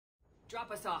Drop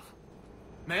us off.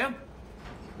 Ma'am?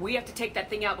 We have to take that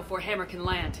thing out before Hammer can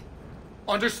land.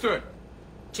 Understood.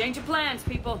 Change of plans,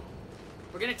 people.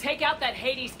 We're gonna take out that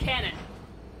Hades cannon.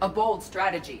 A bold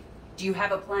strategy. Do you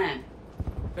have a plan?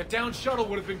 That downed shuttle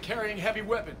would have been carrying heavy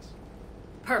weapons.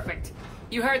 Perfect.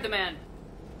 You heard the man.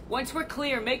 Once we're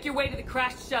clear, make your way to the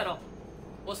crashed shuttle.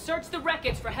 We'll search the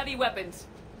wreckage for heavy weapons.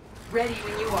 Ready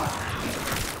when you are.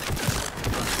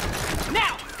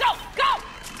 Now! Go! Go!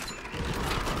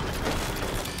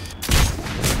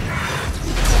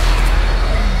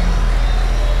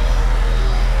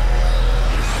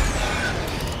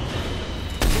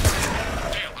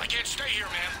 Dale, I can't stay here,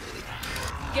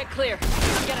 man. Get clear.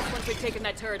 Come get us once we've taken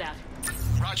that turret out.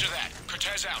 Roger that.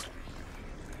 Cortez out.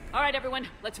 All right, everyone.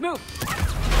 Let's move.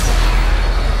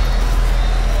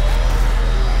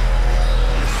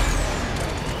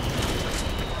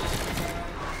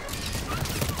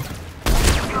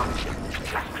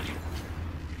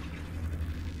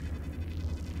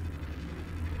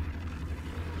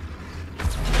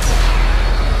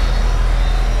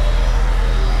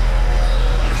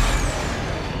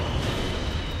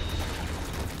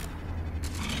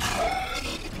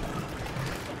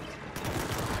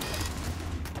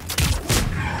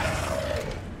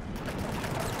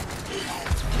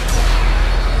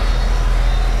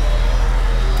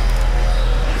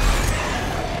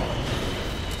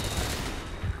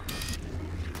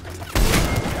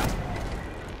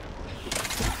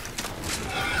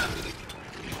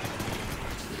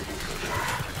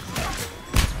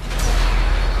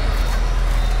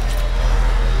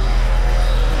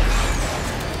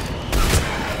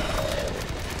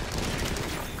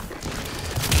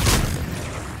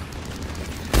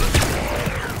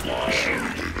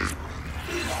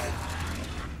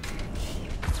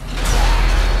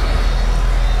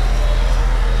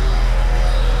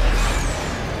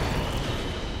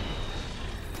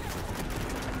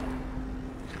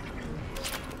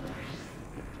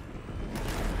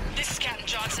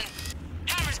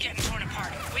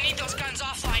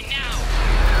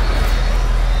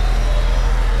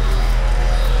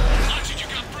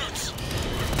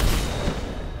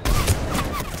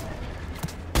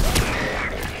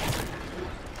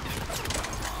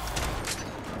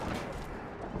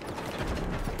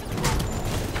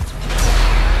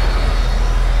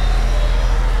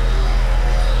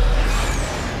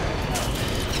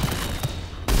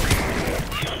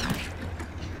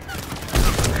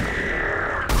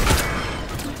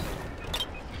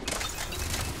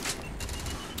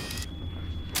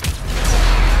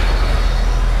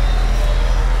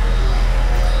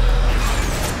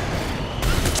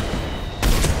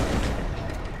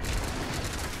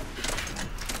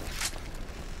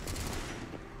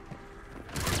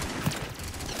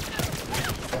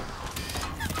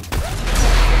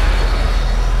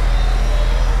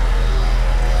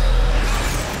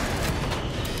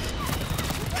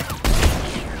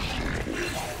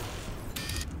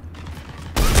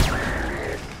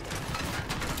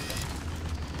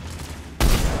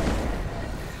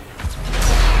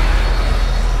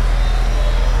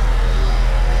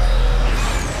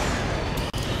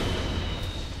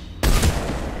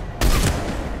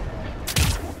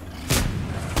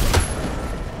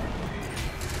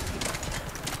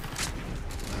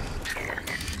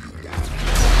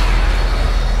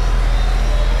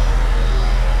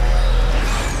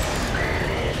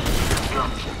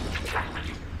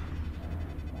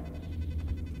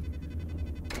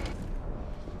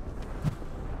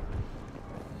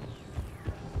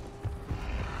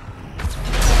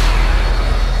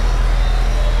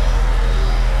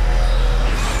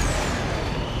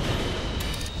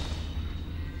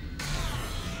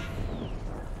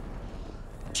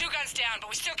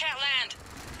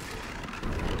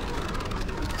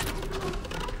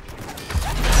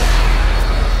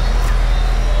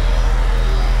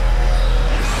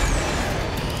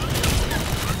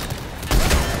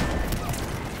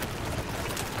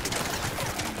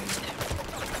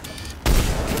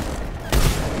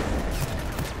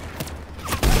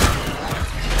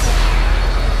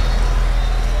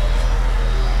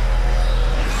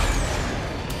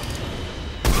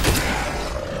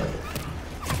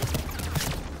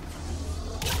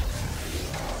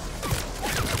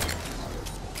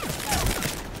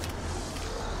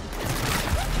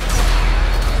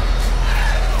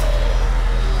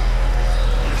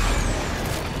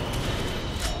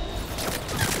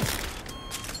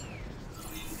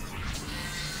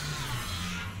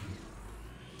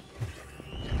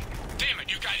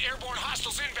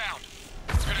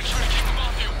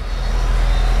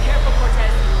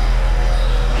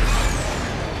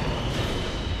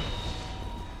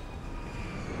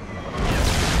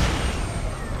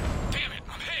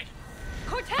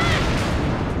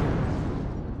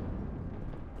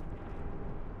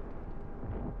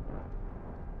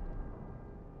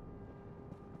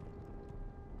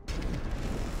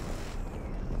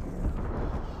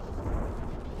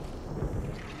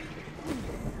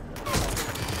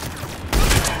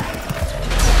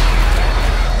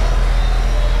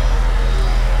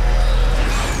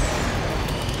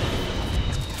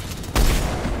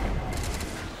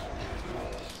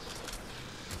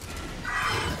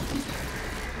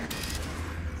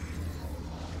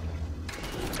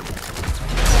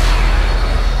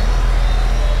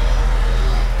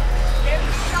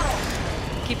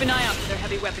 Keep an eye out for their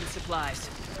heavy weapon supplies.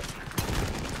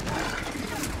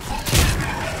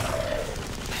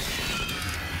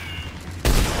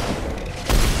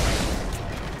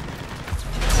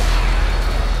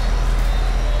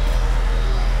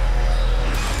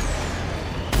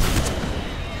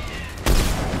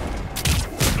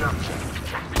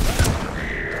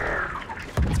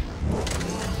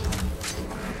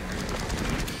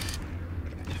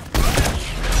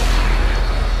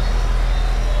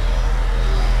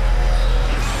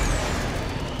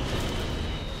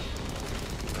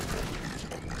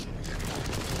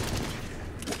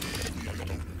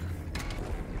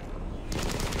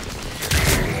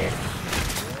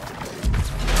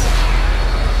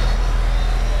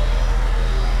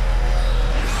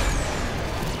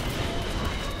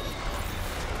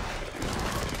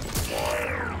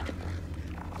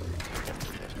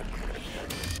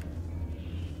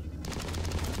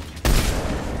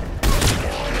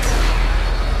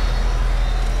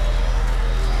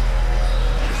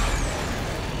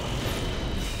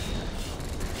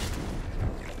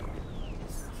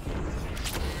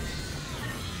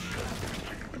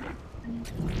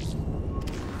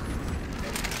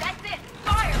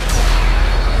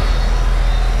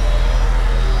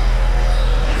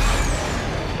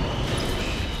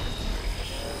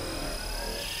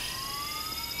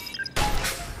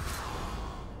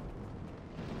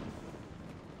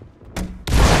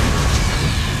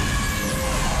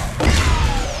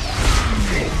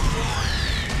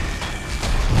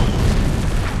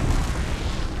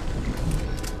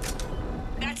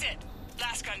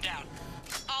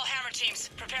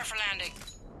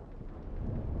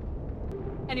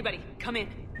 Anybody, come in.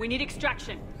 We need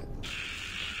extraction.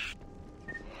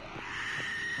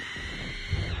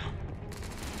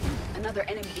 Another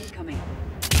enemy incoming.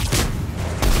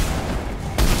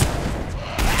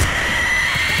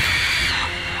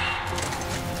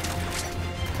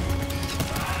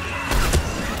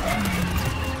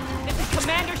 This is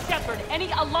Commander Shepard.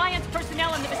 Any Alliance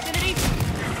personnel in the vicinity?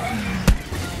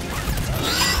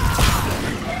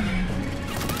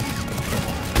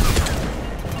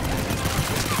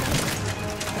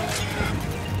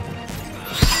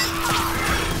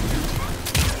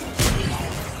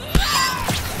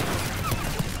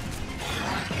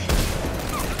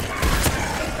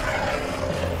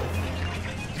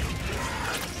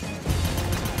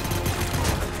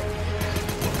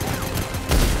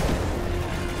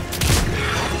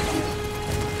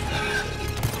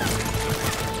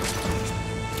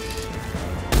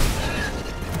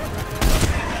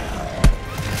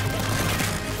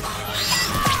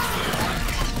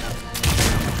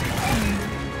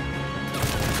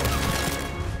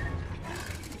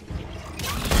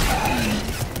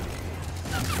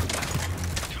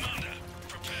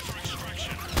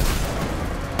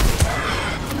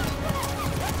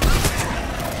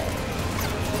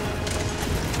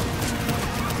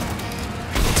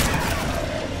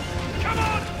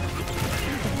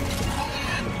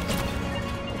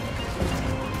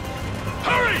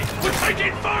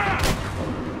 Taking fire!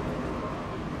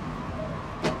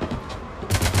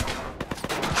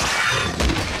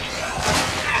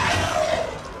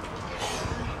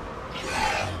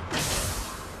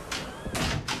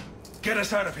 Get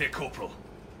us out of here, Corporal.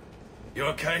 You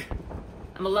okay?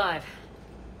 I'm alive.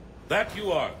 That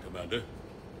you are, Commander.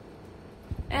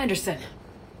 Anderson,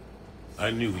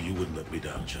 I knew you wouldn't let me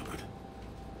down, Shepard.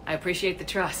 I appreciate the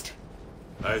trust.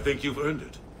 I think you've earned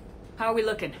it. How are we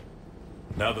looking?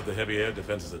 Now that the heavy air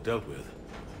defenses are dealt with,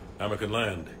 Hammer can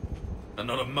land. And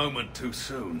not a moment too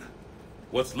soon.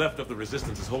 What's left of the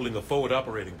Resistance is holding a forward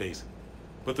operating base,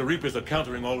 but the Reapers are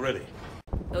countering already.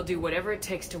 They'll do whatever it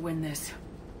takes to win this.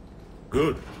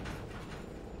 Good.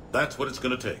 That's what it's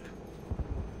gonna take.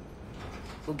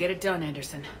 We'll get it done,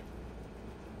 Anderson.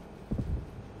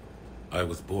 I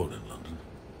was born in London.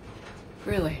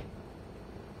 Really?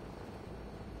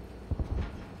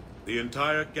 The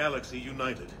entire galaxy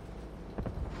united.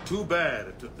 Too bad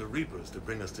it took the Reapers to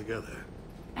bring us together.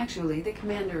 Actually, the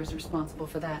commander is responsible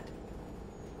for that.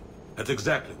 That's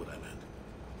exactly what I meant.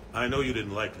 I know you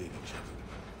didn't like leaving, Shepard.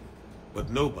 But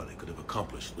nobody could have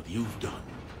accomplished what you've done.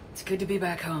 It's good to be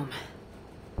back home.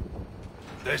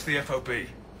 There's the FOB.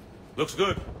 Looks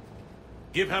good.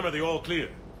 Give Hammer the all clear.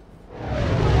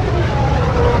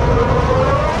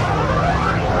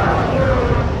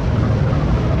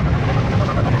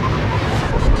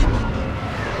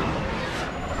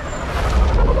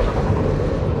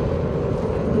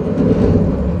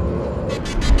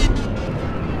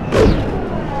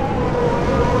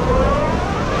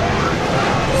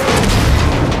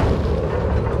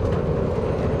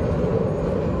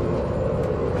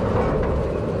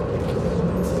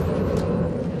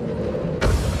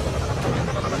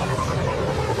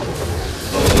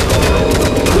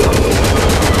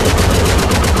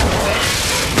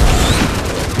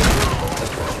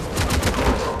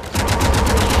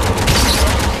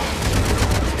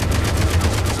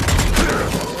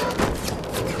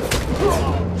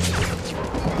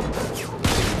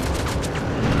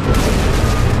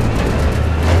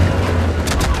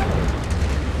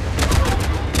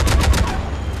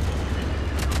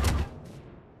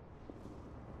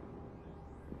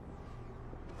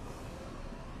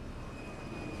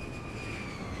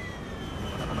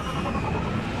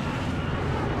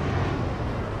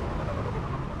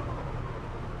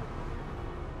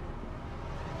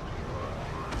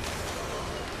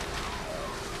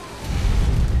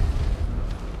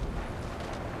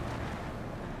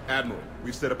 Admiral,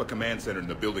 we've set up a command center in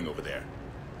the building over there.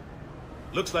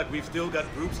 Looks like we've still got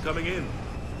groups coming in.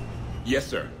 Yes,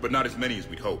 sir, but not as many as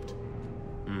we'd hoped.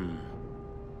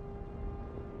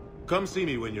 Come see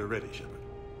me when you're ready, Shepard.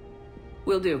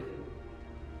 Will do.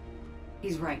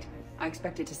 He's right. I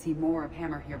expected to see more of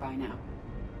Hammer here by now.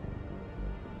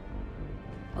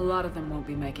 A lot of them won't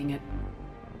be making it.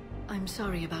 I'm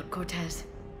sorry about Cortez.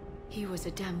 He was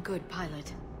a damn good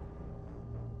pilot.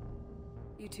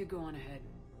 You two go on ahead.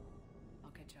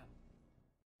 I'll catch up.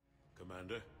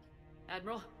 Commander,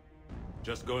 Admiral,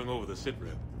 just going over the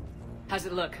sitrep. how's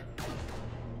it look?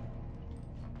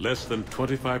 Less than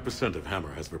 25% of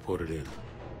Hammer has reported in.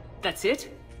 That's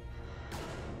it?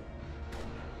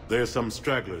 There's some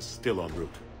stragglers still en route.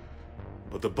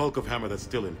 But the bulk of Hammer that's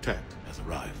still intact has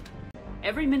arrived.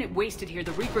 Every minute wasted here,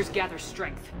 the Reapers gather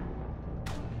strength.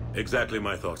 Exactly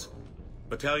my thoughts.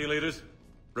 Battalion leaders,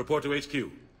 report to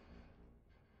HQ.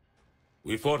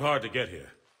 We fought hard to get here.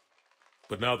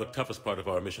 But now the toughest part of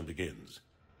our mission begins.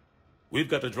 We've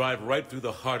got to drive right through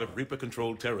the heart of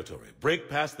Reaper-controlled territory, break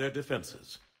past their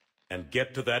defenses, and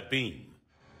get to that beam.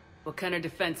 What kind of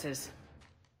defenses?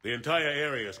 The entire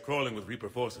area is crawling with Reaper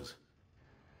forces.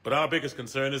 But our biggest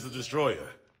concern is the destroyer,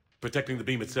 protecting the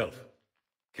beam itself.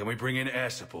 Can we bring in air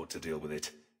support to deal with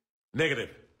it? Negative.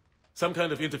 Some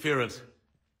kind of interference.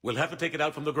 We'll have to take it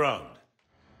out from the ground.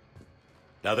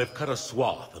 Now they've cut a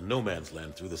swath of no man's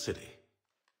land through the city.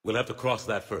 We'll have to cross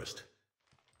that first.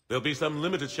 There'll be some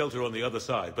limited shelter on the other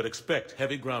side, but expect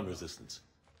heavy ground resistance.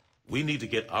 We need to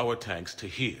get our tanks to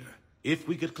here, if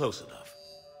we get close enough.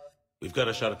 We've got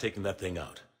a shot at taking that thing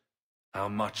out. How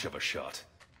much of a shot?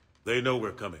 They know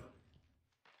we're coming.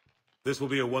 This will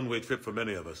be a one-way trip for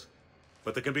many of us.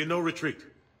 But there can be no retreat.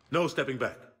 No stepping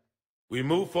back. We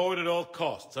move forward at all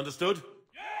costs, understood?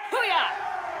 Hoo-yah!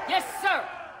 Yes, sir!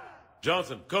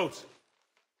 Johnson, Coates,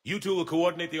 you two will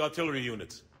coordinate the artillery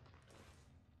units.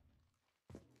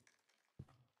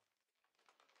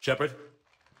 Shepard,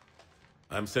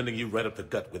 I'm sending you right up the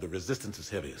gut where the resistance is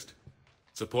heaviest.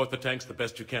 Support the tanks the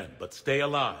best you can, but stay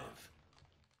alive.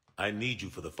 I need you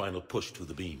for the final push to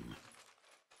the beam.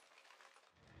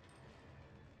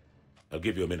 I'll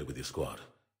give you a minute with your squad.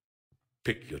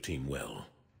 Pick your team well.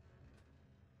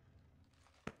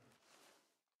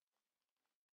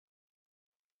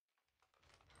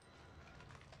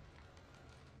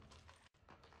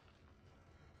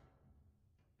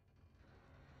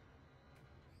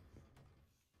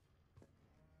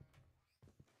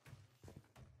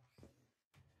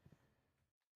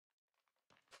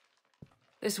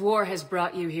 This war has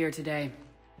brought you here today.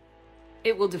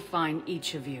 It will define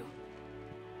each of you.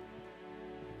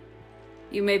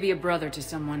 You may be a brother to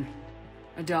someone,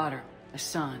 a daughter, a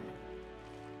son.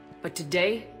 But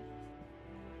today,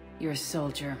 you're a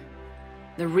soldier.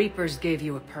 The Reapers gave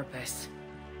you a purpose,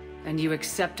 and you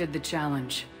accepted the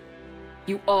challenge.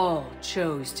 You all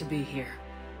chose to be here.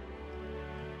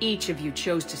 Each of you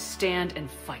chose to stand and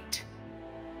fight.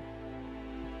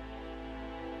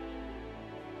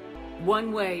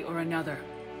 One way or another,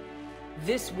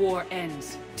 this war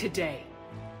ends today.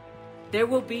 There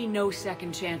will be no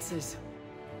second chances,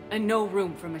 and no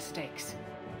room for mistakes.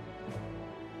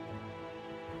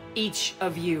 Each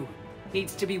of you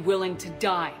needs to be willing to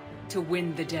die to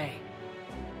win the day.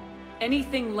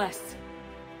 Anything less,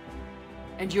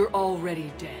 and you're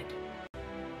already dead.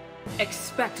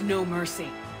 Expect no mercy.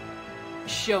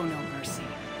 Show no mercy.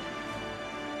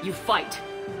 You fight,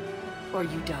 or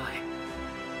you die.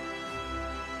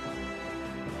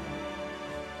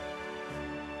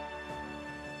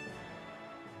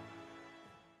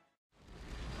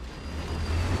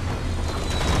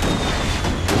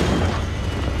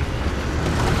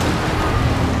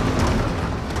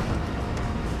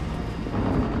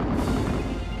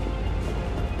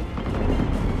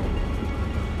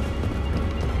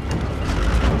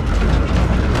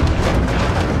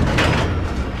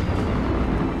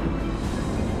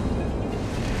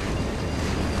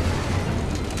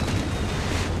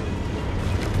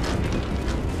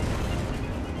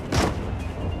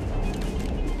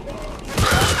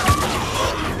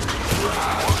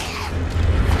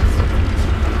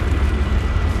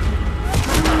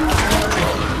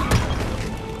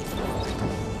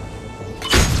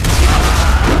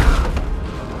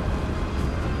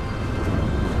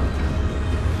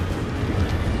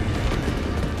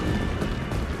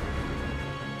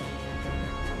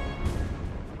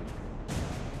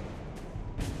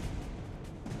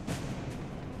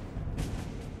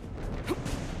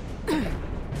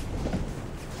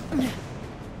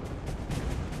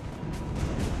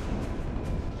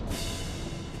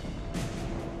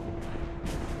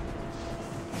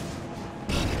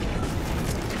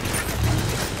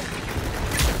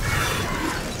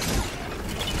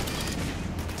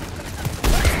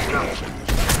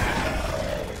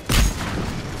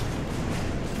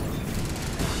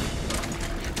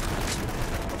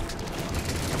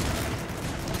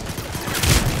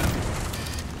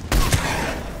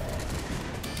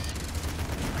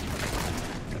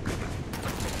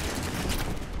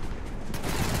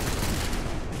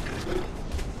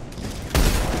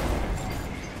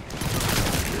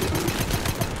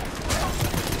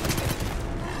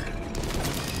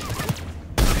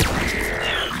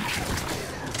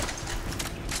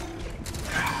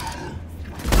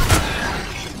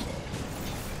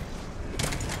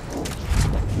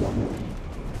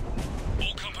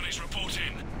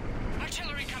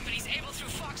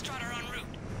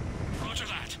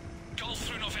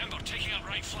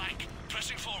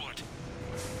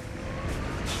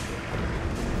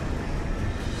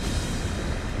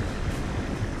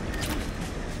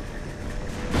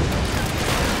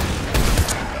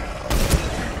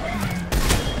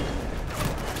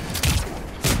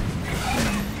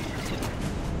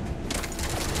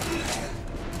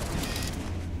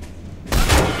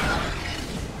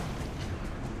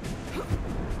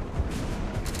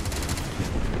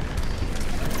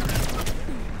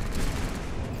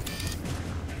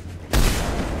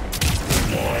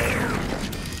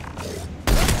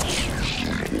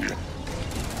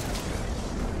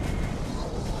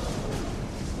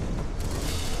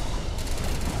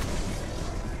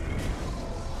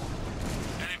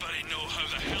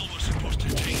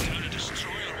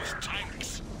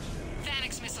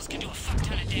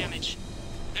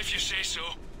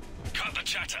 the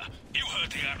chatter. You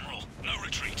heard the Admiral. No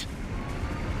retreat.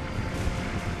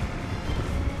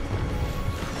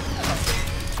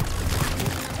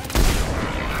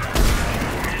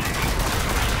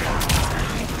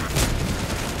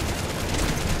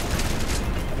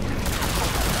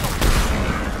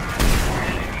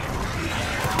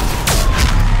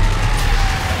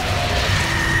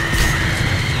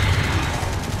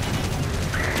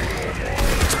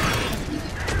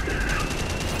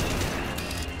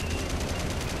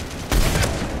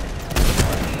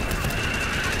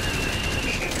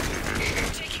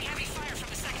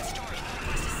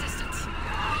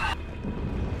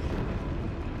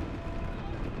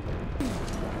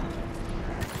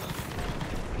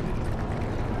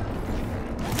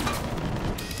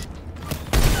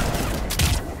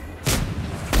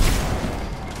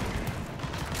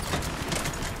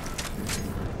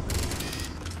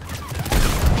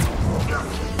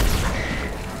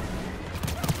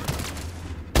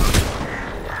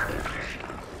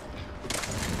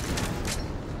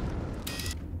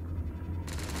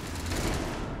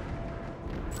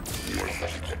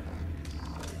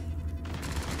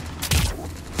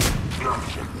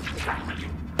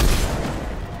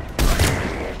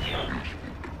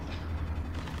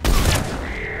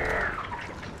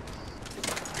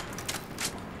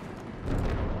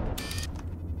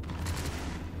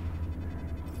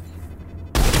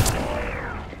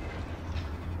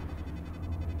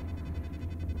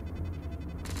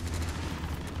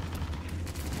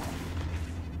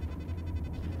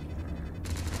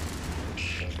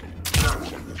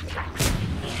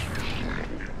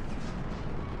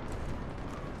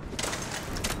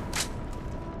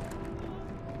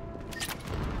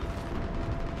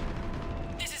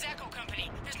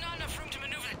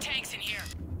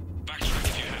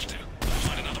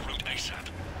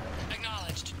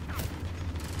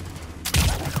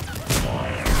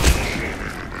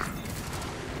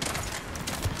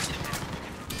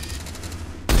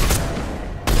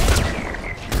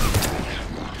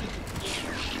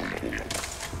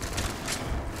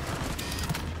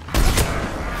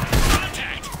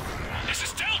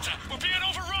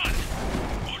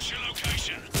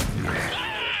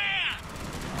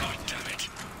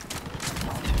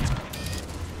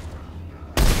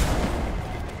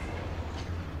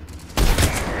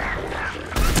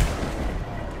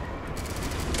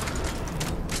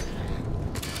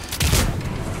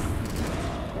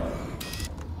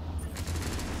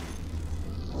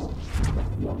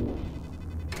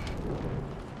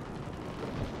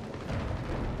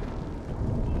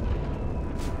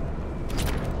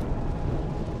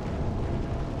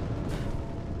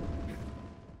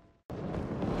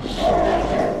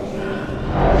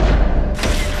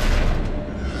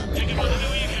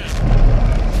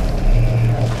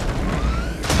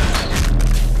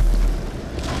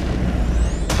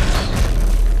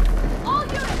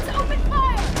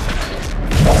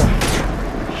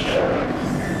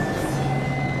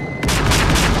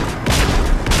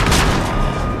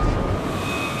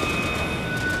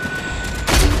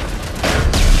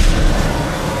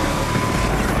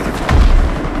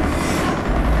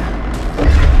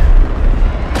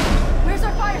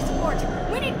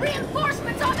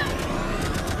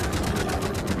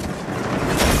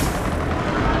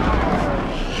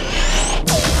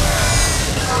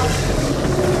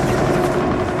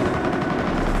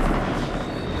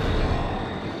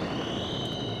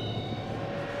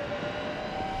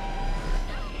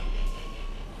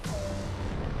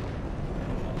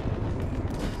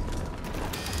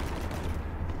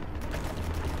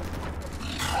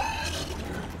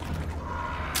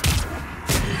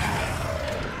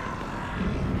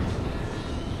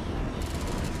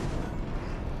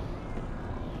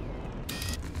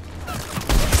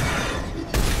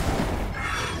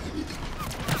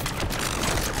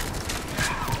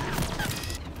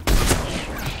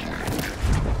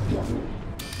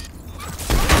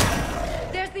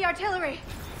 artillery!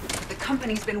 The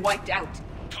company's been wiped out.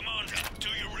 Commander, do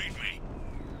you read me?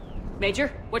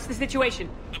 Major, what's the situation?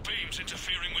 The beam's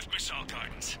interfering with missile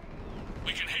guidance.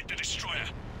 We can hit the destroyer,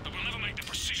 but we'll never make the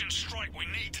precision strike we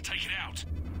need to take it out.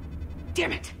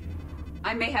 Damn it!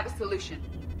 I may have a solution.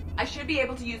 I should be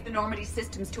able to use the Normandy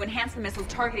systems to enhance the missile's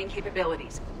targeting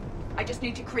capabilities. I just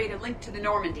need to create a link to the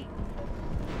Normandy.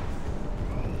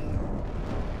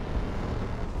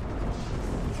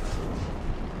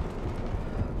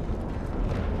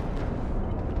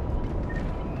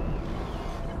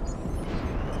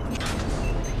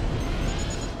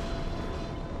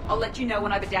 I'll let you know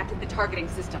when I've adapted the targeting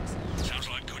systems. Sounds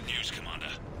like good news, Commander.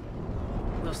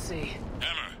 We'll see.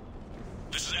 Hammer,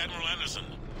 this is Admiral Anderson.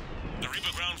 The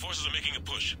Reaper ground forces are making a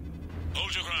push.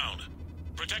 Hold your ground.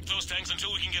 Protect those tanks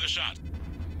until we can get a shot.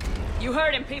 You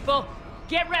heard him, people.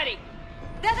 Get ready.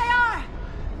 There they are!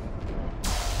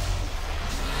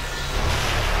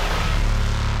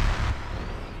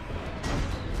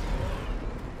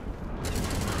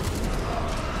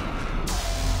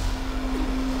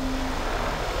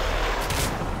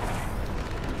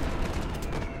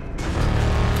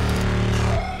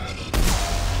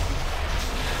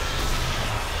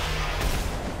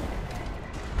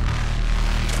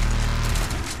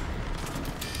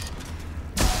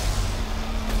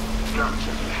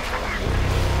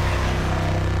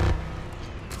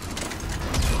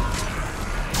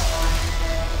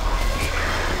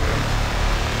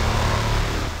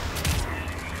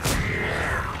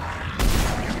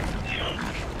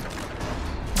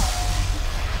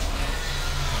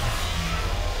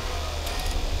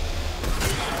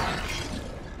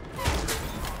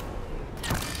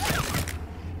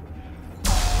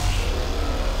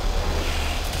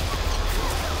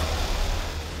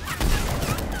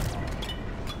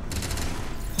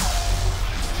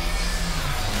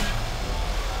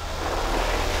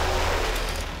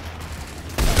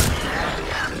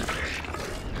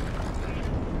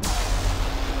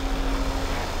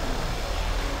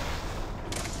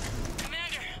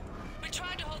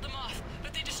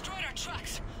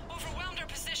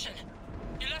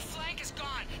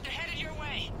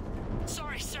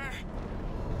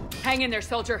 Hang in there,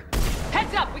 soldier.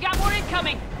 Heads up, we got more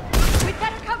incoming! We'd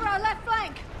better cover our left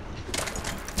flank!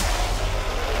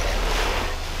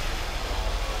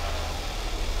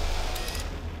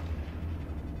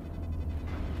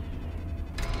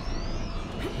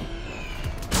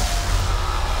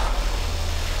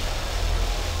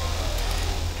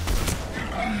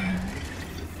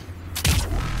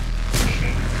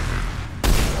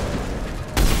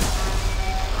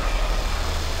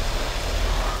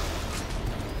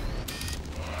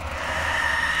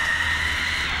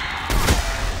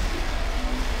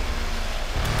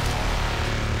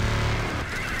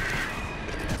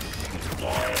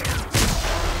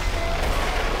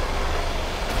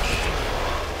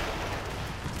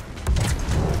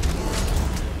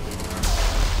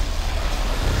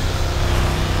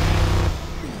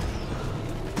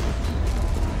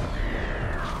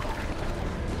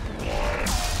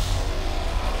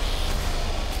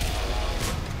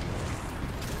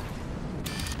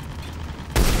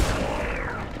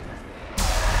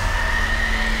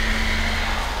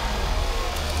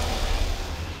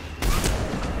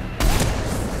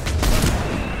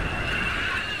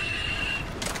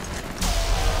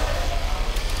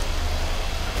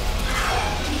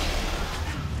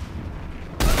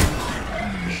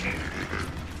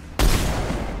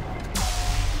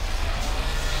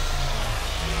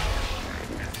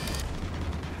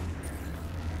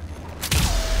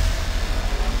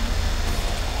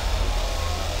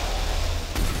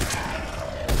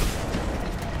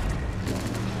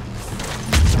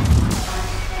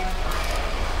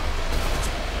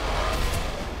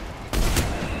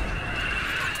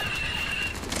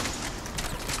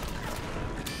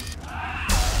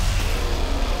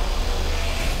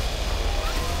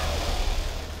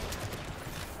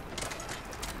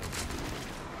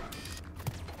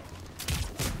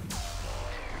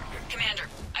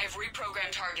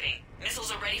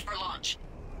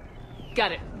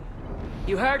 Got it.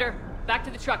 You heard her. Back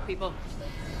to the truck, people.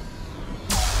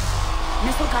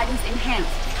 Missile guidance enhanced.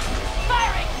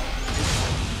 Firing!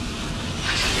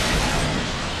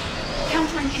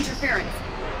 Countering interference.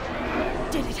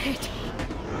 Did it hit?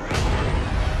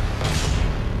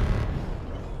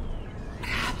 What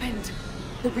happened?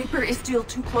 The Reaper is still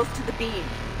too close to the beam.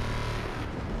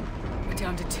 We're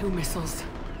down to 2 missiles.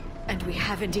 And we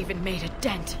haven't even made a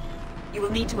dent. You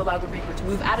will need to allow the Reaper to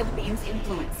move out of the beam's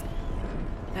influence.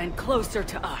 And closer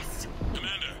to us.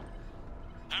 Commander,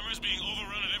 Hammer's being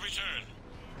overrun at every turn.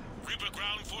 Reaper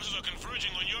ground forces are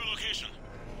converging on your location.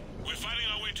 We're fighting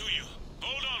our way to you.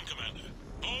 Hold on, Commander.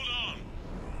 Hold on.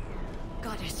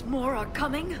 Goddess, more are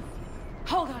coming?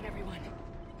 Hold on, everyone.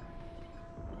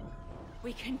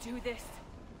 We can do this.